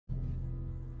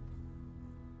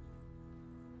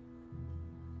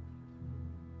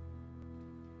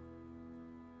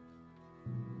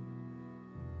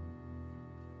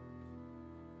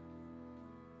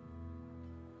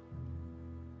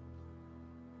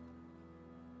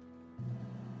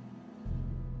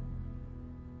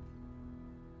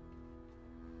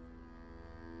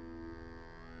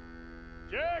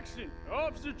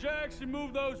Jackson,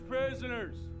 move those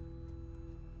prisoners.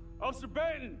 Officer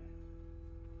Benton,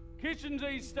 kitchens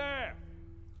these staff.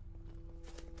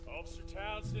 Officer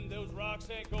Townsend, those rocks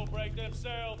ain't gonna break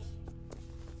themselves.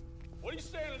 What are you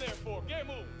standing there for? Get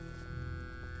moving.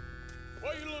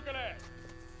 What are you looking at?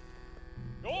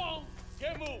 Go on,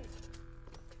 get moving.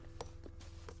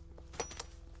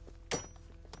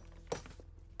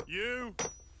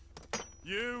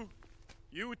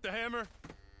 You with the hammer,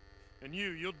 and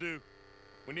you'll do.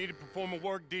 We need to perform a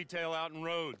work detail out in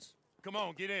Rhodes. Come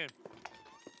on, get in.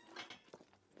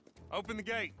 Open the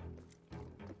gate.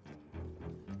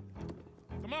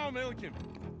 Come on, Milliken.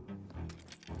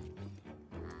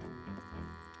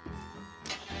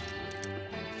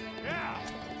 Yeah!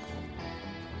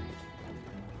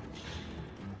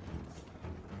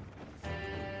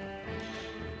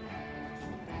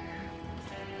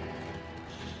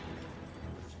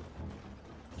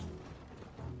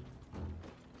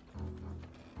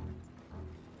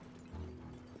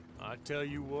 I tell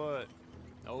you what,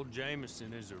 old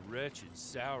Jameson is a wretched,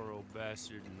 sour old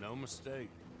bastard, and no mistake.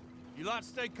 You lot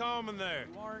stay calm in there.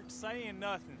 You aren't saying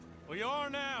nothing. Well, you are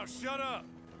now. Shut up.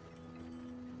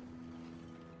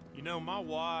 You know, my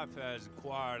wife has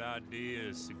acquired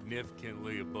ideas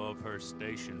significantly above her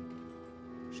station.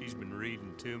 She's been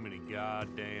reading too many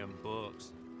goddamn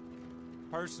books.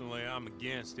 Personally, I'm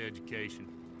against education.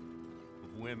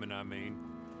 Of women, I mean.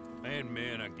 And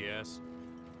men, I guess.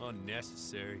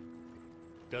 Unnecessary.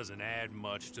 Doesn't add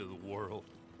much to the world.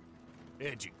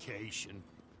 Education.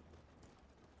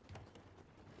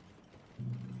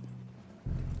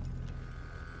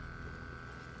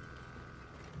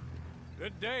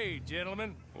 Good day,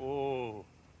 gentlemen. Oh.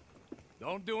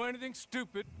 Don't do anything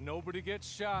stupid. Nobody gets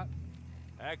shot.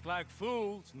 Act like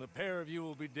fools, and the pair of you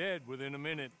will be dead within a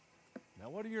minute. Now,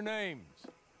 what are your names?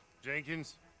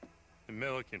 Jenkins and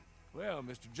Milliken. Well,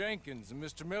 Mr. Jenkins and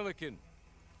Mr. Milliken,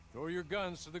 throw your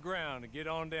guns to the ground and get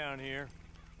on down here.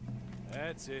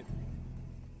 That's it.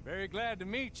 Very glad to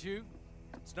meet you.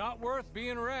 It's not worth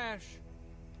being rash.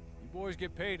 You boys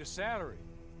get paid a salary.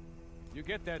 You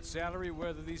get that salary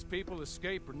whether these people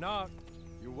escape or not.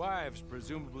 Your wives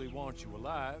presumably want you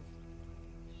alive.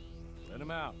 Let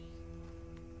them out.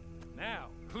 Now,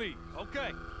 please.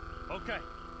 Okay.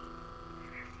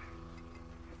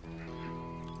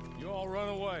 You all run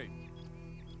away.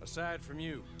 Aside from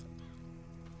you.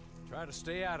 Try to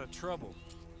stay out of trouble.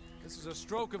 This is a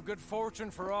stroke of good fortune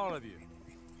for all of you.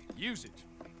 Use it.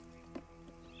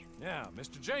 Now,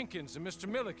 Mr. Jenkins and Mr.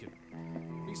 Milliken,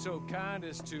 be so kind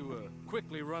as to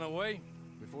quickly run away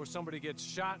before somebody gets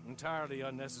shot entirely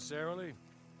unnecessarily.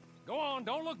 Go on,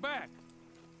 don't look back.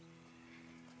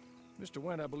 Mr.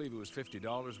 Wendt, I believe it was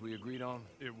 $50 we agreed on.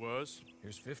 It was.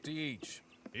 Here's 50 each.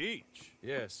 Each?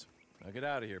 Yes. Now get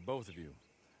out of here, both of you.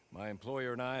 My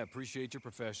employer and I appreciate your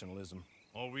professionalism.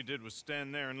 All we did was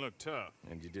stand there and look tough.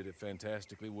 And you did it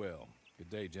fantastically well. Good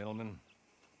day, gentlemen.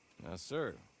 Now,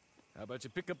 sir, how about you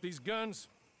pick up these guns,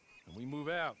 and we move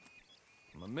out?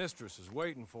 My mistress is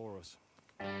waiting for us.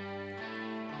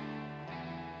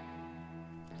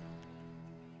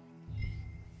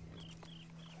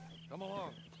 Come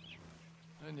along.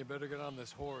 And you better get on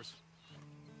this horse.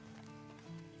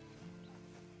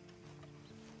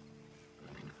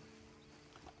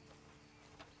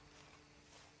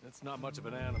 It's not much of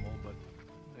an animal, but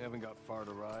they haven't got far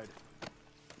to ride.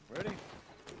 Ready?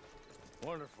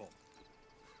 Wonderful.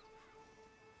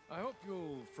 I hope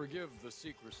you'll forgive the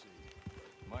secrecy.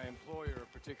 My employer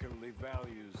particularly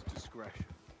values discretion.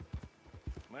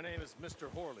 My name is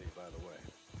Mr. Horley, by the way.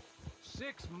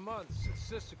 6 months at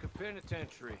Sisika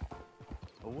Penitentiary,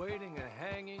 awaiting a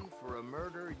hanging for a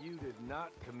murder you did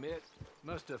not commit.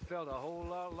 Must have felt a whole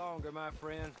lot longer, my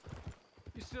friend.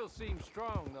 You still seem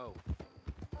strong, though.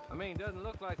 I mean, doesn't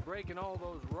look like breaking all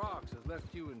those rocks has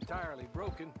left you entirely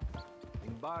broken,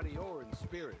 in body or in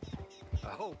spirit.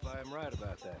 I hope I am right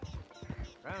about that.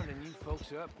 Rounding you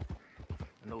folks up,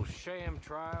 and those sham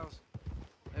trials,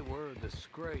 they were a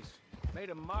disgrace. Made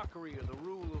a mockery of the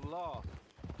rule of law.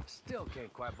 I still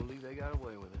can't quite believe they got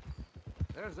away with it.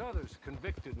 There's others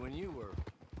convicted when you were.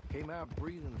 Came out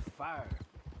breathing fire.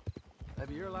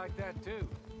 Maybe you're like that too.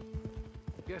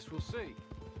 Guess we'll see.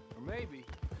 Or maybe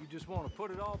you just want to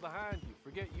put it all behind you,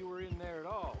 forget you were in there at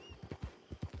all.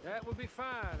 That would be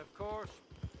fine, of course.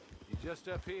 You're just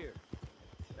up here.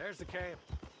 There's the camp.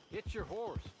 Get your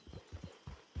horse.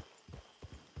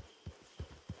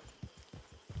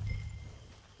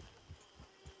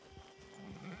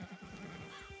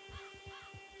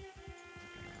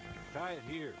 Tie it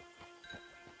here.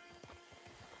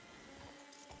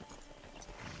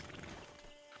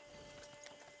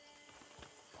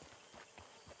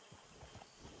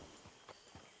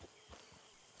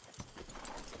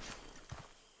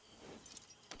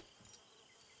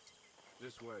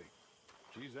 This way.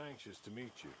 She's anxious to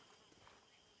meet you.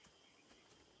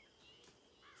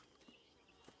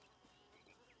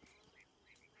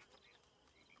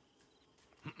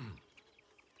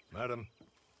 Madam,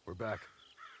 we're back.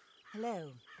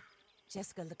 Hello.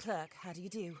 Jessica Leclerc, how do you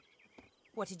do?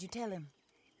 What did you tell him?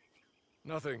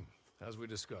 Nothing, as we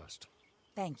discussed.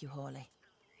 Thank you, Hawley.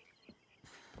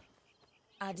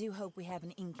 I do hope we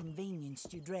haven't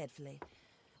inconvenienced you dreadfully.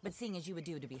 But seeing as you were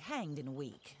due to be hanged in a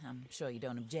week, I'm sure you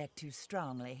don't object too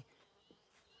strongly.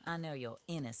 I know you're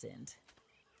innocent.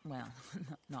 Well,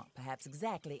 not perhaps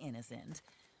exactly innocent,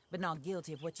 but not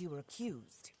guilty of what you were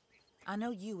accused. I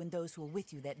know you and those who were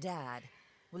with you that died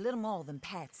were little more than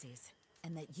patsies,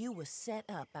 and that you were set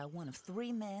up by one of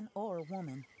 3 men or a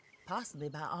woman, possibly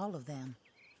by all of them.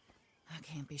 I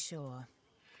can't be sure,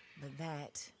 but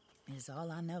that is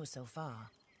all I know so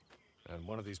far. And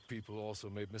one of these people also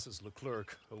made Mrs.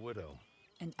 Leclerc a widow.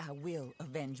 And I will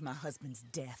avenge my husband's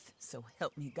death, so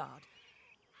help me God.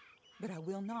 But I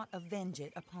will not avenge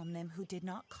it upon them who did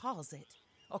not cause it,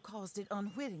 or caused it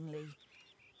unwittingly.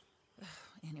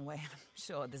 Anyway, I'm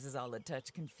sure this is all a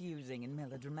touch confusing and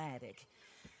melodramatic.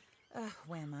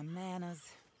 Where are my manners?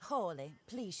 Hawley,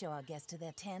 please show our guests to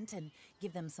their tent and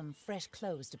give them some fresh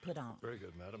clothes to put on. Very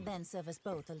good, madam. Then serve us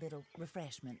both a little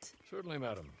refreshment. Certainly,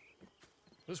 madam.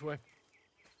 This way.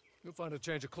 You'll find a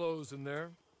change of clothes in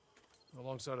there,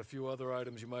 alongside a few other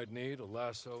items you might need, a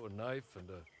lasso, a knife, and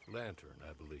a lantern,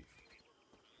 I believe.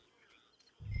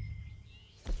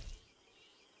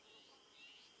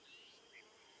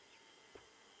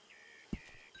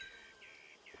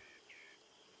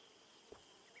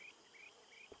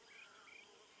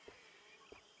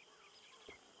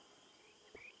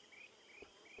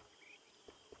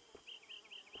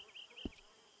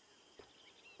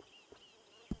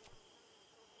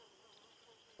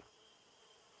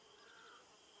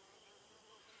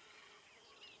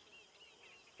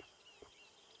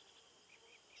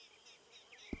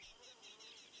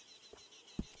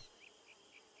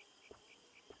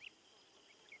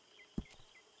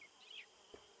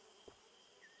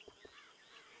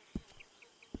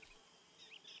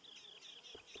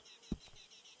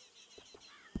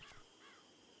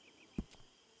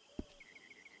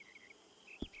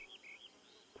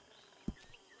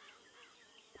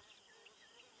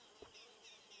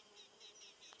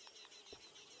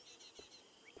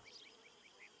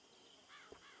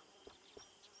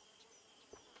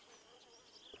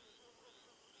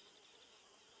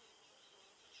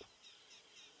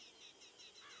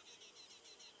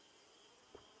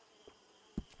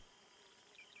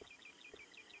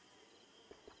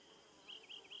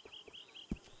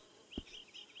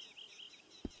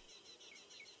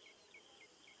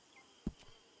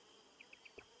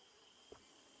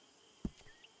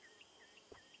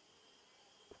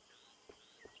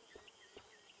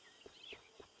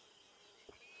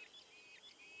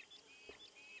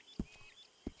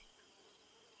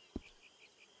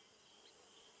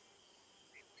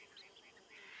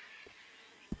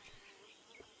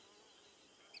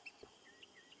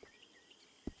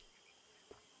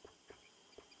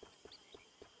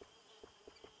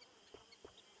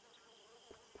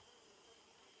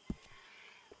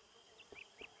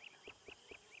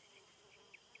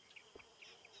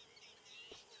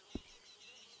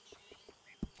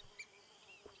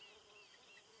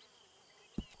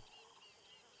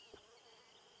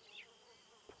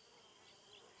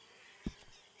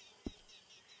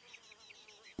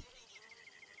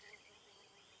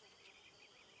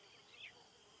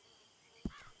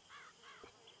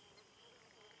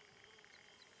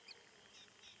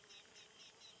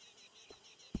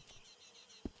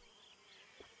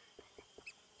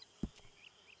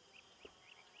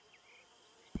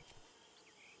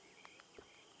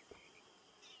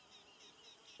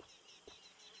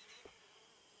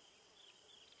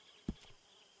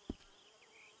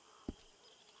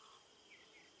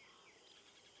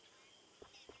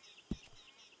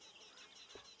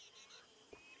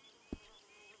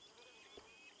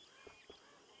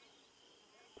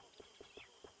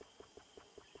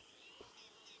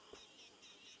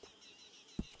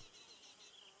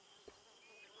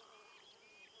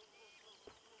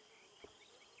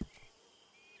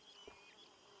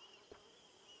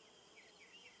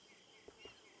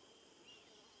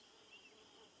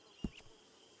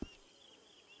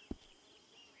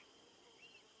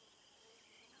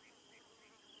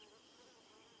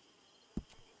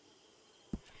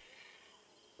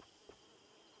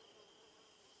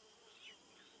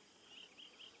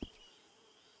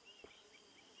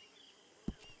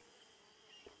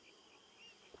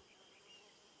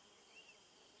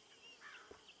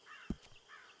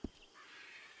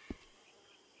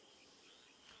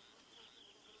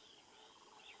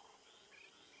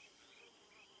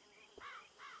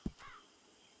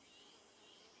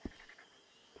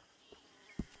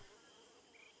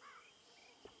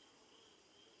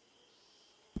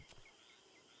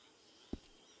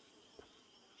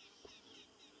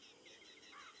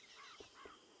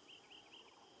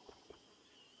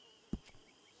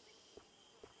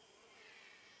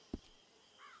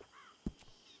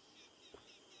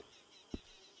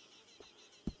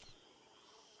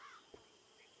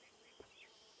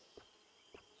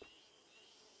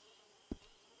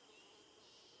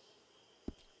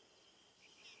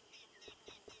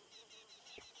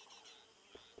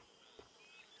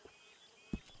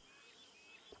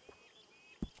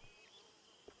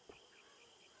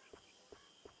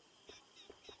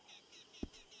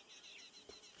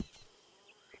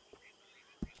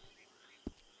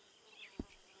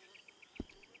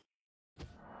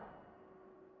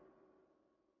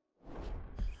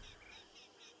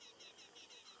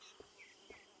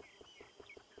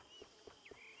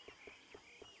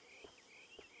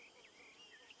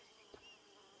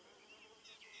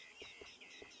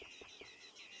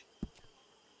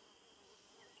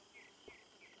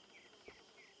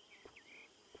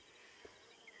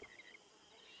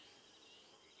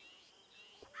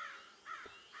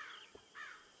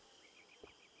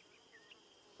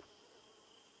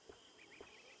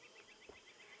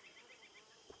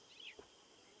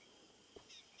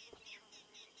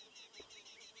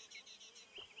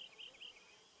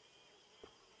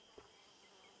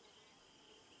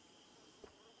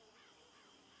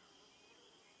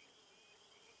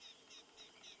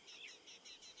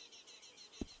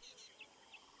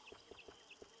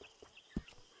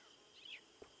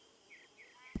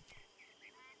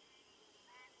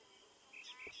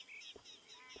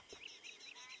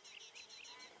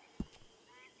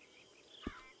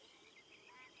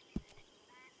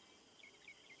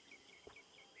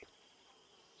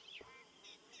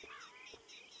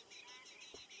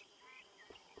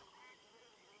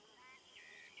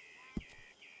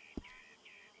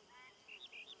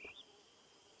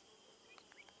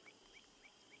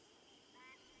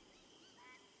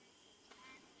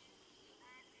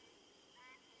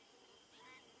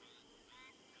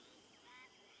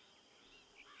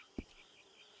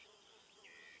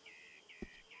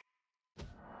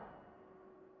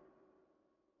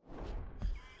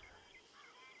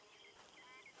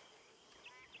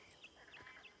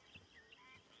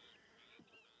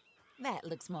 That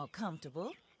looks more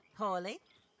comfortable. Hawley,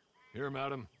 Here,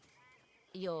 madam.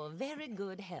 your very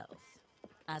good health.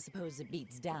 I suppose it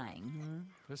beats dying,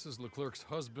 Mrs. Leclerc's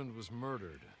husband was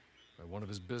murdered by one of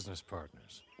his business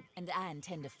partners. And I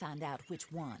intend to find out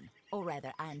which one. Or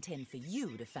rather, I intend for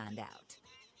you to find out.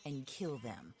 And kill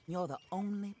them. You're the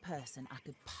only person I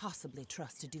could possibly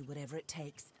trust to do whatever it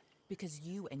takes. Because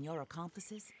you and your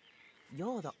accomplices,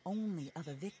 you're the only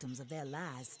other victims of their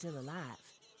lies still alive.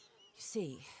 You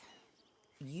see,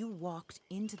 you walked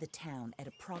into the town at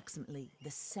approximately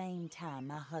the same time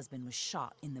my husband was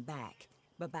shot in the back,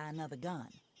 but by another gun,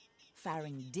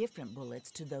 firing different bullets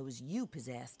to those you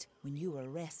possessed when you were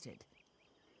arrested.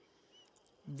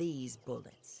 These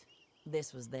bullets,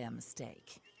 this was their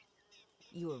mistake.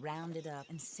 You were rounded up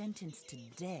and sentenced to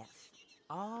death,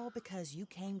 all because you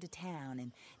came to town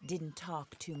and didn't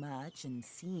talk too much and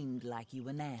seemed like you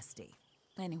were nasty.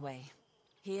 Anyway,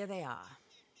 here they are,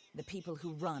 the people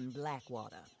who run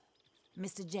Blackwater.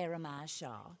 Mr. Jeremiah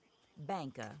Shaw,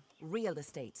 banker, real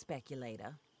estate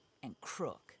speculator, and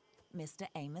crook. Mr.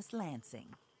 Amos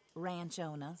Lansing, ranch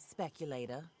owner,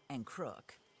 speculator, and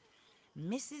crook.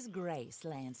 Mrs. Grace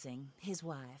Lansing, his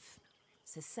wife,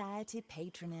 society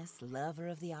patroness, lover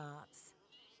of the arts,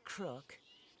 crook,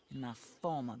 and my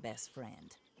former best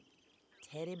friend.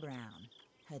 Teddy Brown,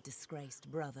 her disgraced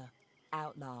brother,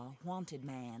 outlaw, wanted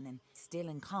man, and still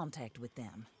in contact with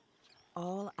them.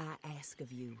 All I ask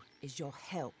of you is your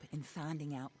help in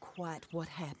finding out quite what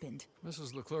happened.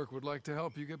 Mrs. Leclerc would like to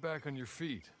help you get back on your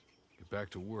feet. Get back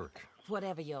to work.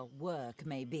 Whatever your work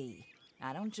may be,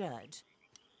 I don't judge.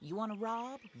 You want to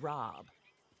rob? Rob.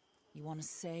 You want to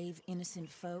save innocent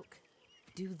folk?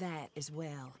 Do that as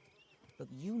well.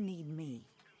 But you need me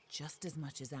just as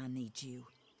much as I need you.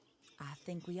 I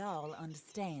think we all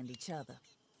understand each other.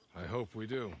 I hope we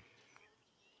do.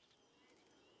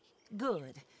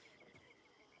 Good.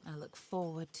 I look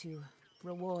forward to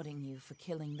rewarding you for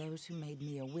killing those who made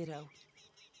me a widow.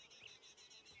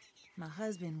 My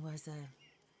husband was a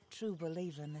true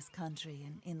believer in this country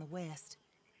and in the West.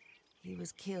 He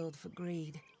was killed for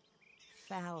greed.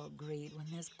 Foul greed when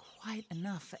there's quite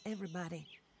enough for everybody.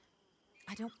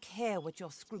 I don't care what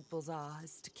your scruples are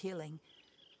as to killing.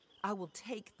 I will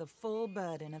take the full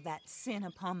burden of that sin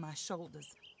upon my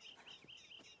shoulders.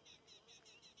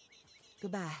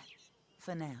 Goodbye,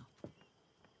 for now.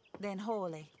 Then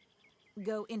Hawley,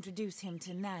 go introduce him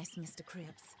to nice Mr.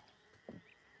 Cripps.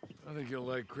 I think you'll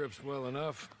like Cripps well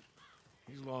enough.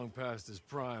 He's long past his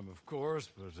prime, of course,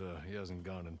 but he hasn't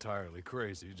gone entirely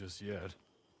crazy just yet.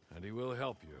 And he will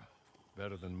help you,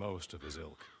 better than most of his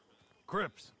ilk.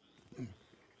 Cripps!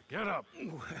 Get up!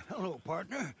 Hello,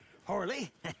 partner.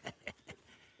 Harley.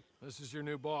 This is your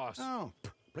new boss. Oh,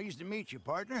 pleased to meet you,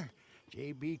 partner.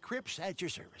 J.B. Cripps at your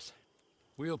service.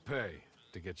 We'll pay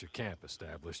to get your camp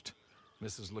established.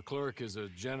 Mrs. Leclerc is a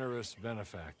generous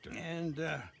benefactor. And,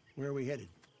 where are we headed?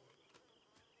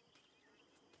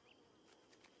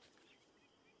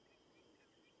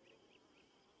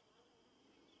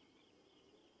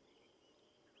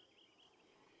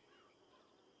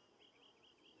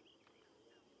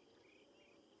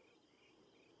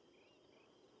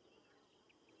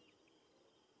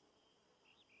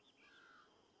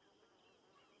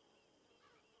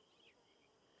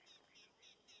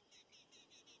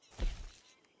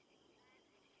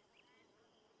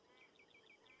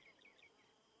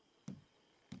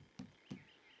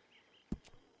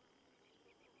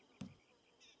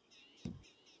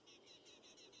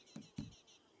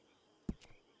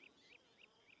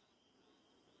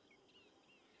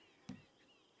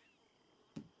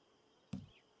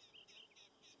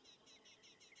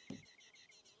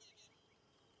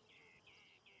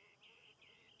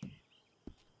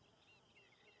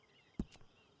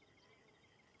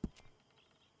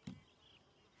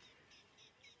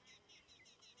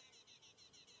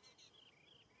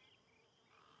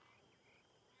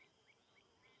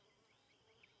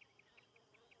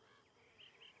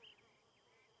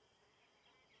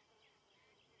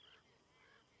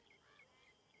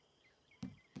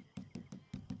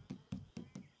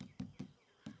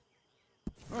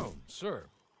 Oh, sir.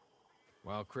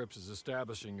 While Cripps is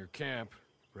establishing your camp,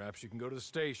 perhaps you can go to the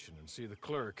station and see the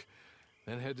clerk,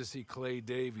 then head to see Clay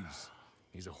Davies.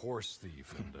 He's a horse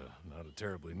thief, and not a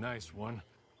terribly nice one.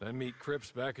 Then meet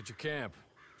Cripps back at your camp.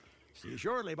 See you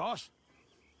shortly, boss.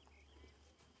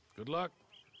 Good luck.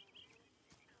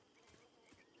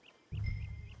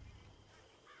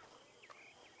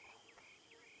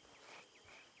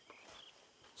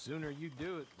 Sooner you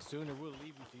do it, the sooner we'll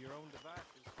leave you to your own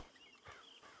devices.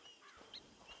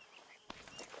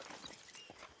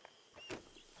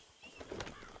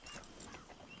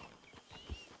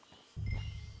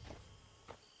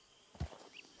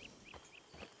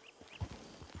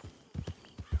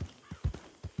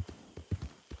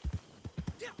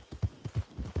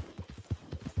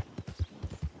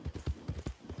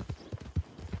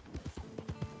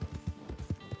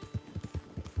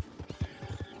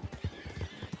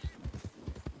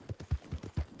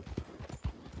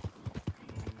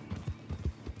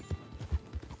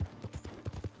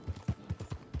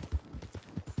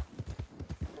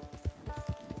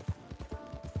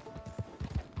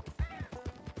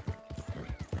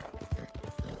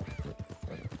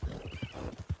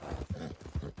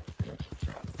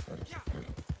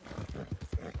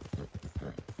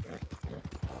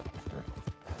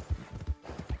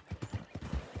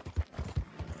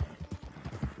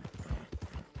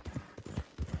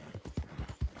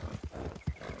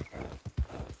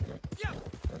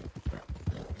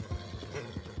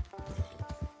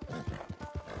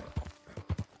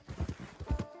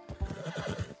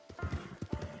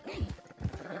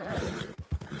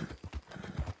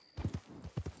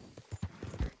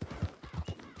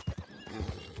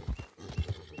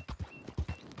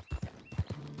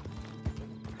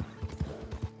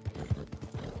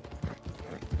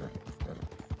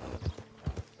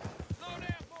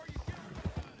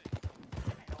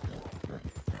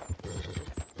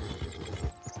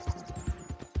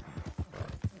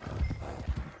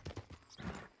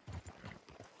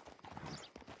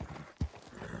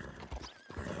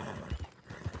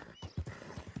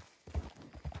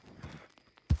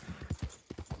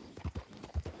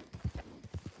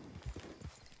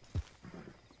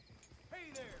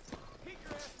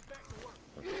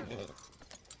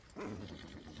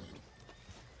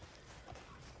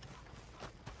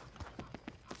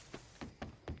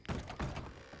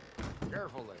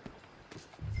 Careful there.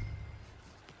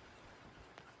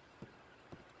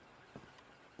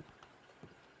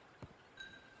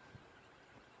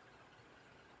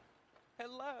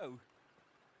 Hello.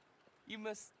 You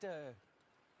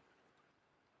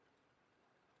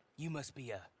must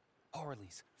be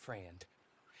Harley's friend.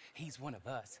 He's one of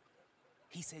us.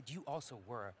 He said you also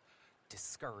were a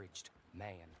discouraged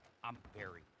man. I'm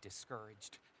very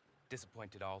discouraged.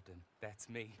 Disappointed Alden, that's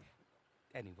me.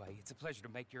 Anyway, it's a pleasure to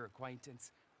make your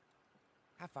acquaintance.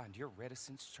 I find your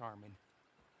reticence charming.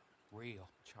 Real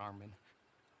charming.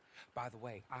 By the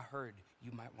way, I heard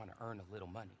you might want to earn a little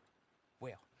money.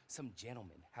 Well, some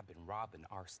gentlemen have been robbing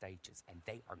our stages, and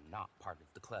they are not part of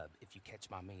the club, if you catch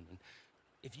my meaning.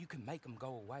 If you can make them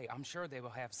go away, I'm sure they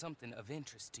will have something of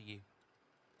interest to you.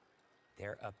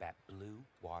 They're up at Blue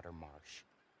Water Marsh.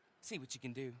 See what you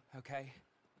can do, okay?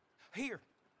 Here,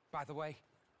 by the way,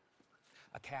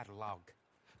 a catalog.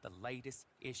 The latest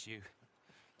issue.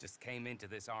 Just came into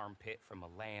this armpit from a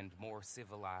land more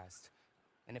civilized.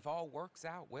 And if all works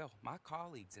out, well, my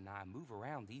colleagues and I move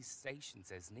around these stations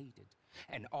as needed.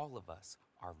 And all of us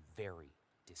are very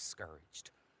discouraged.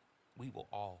 We will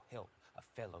all help a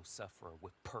fellow sufferer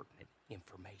with pertinent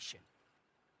information.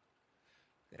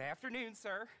 Good afternoon,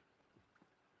 sir.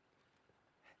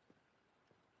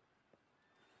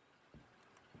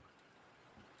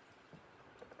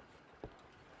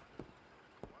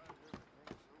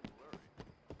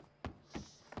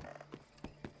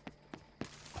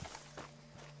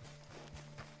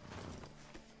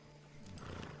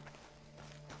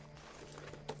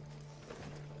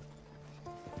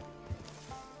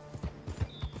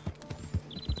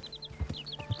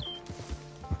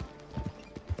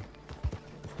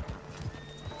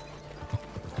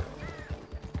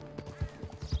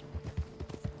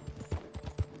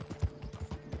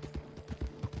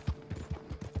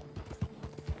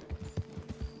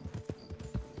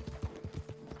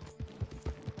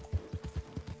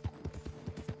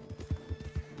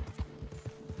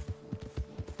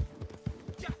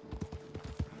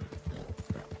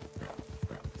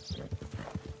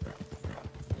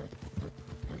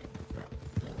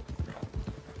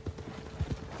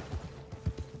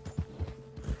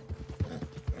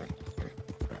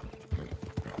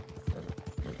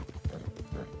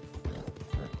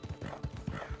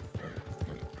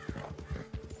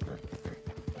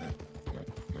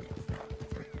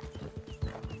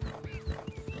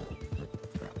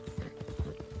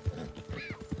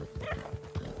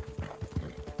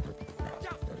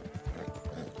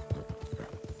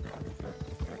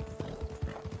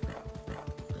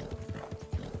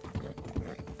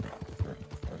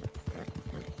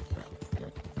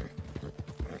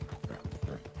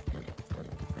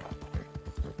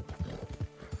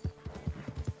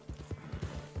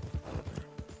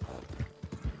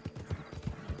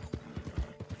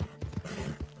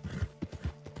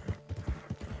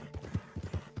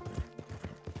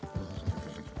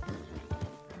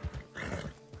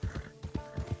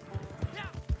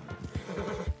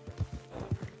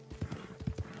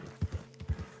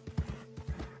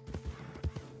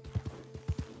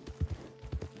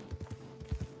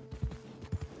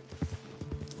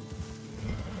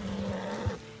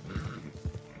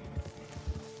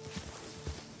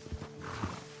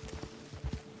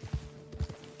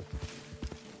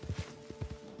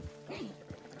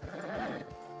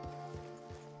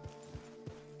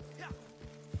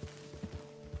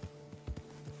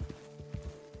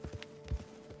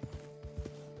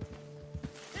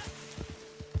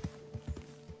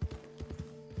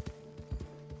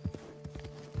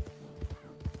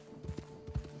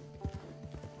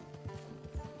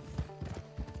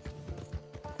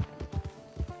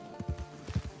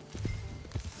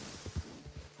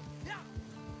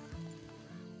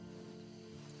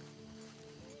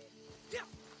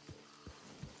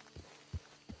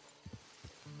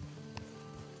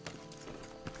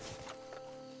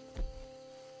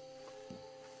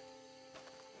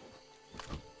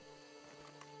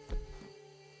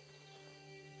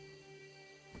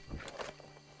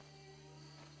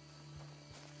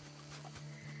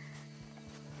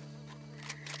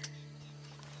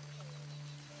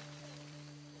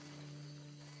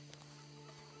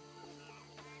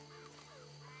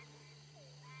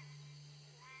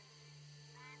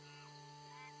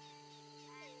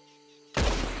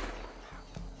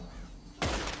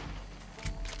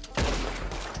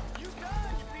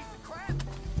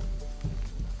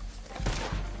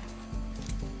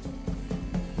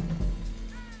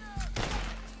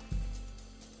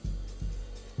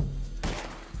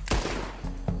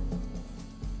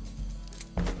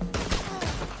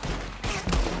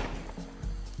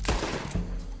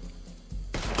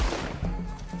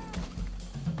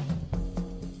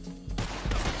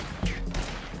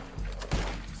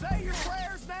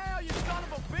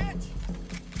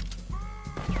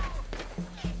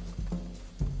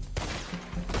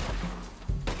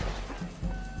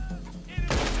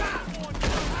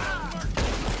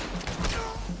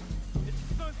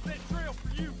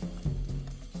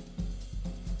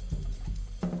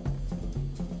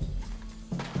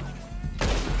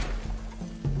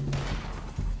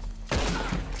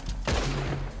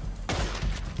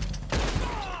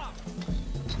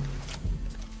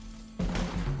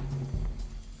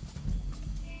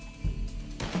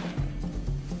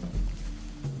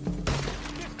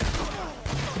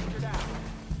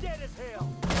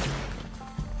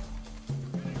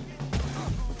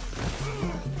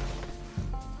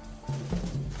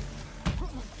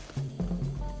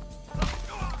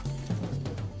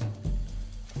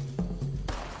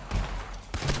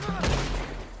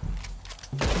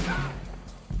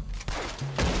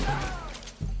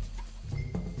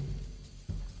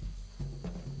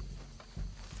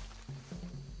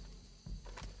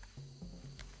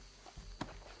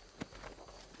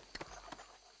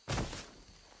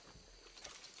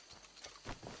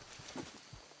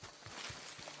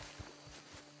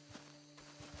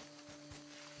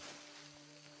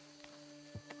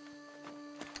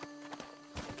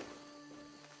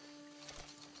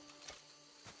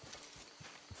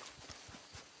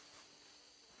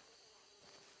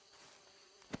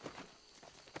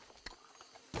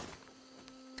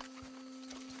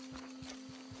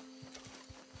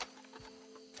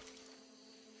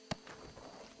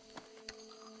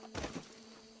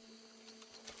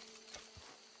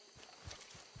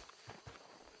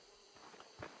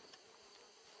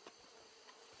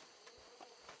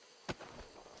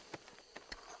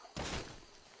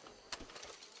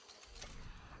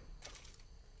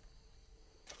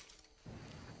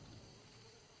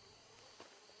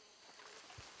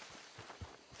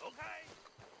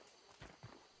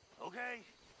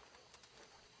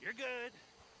 You're good.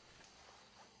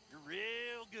 You're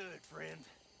real good, friend.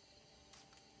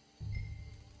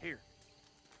 Here,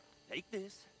 take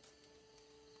this.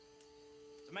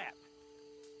 It's a map.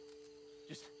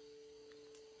 Just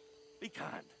be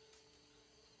kind.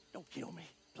 Don't kill me,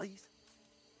 please.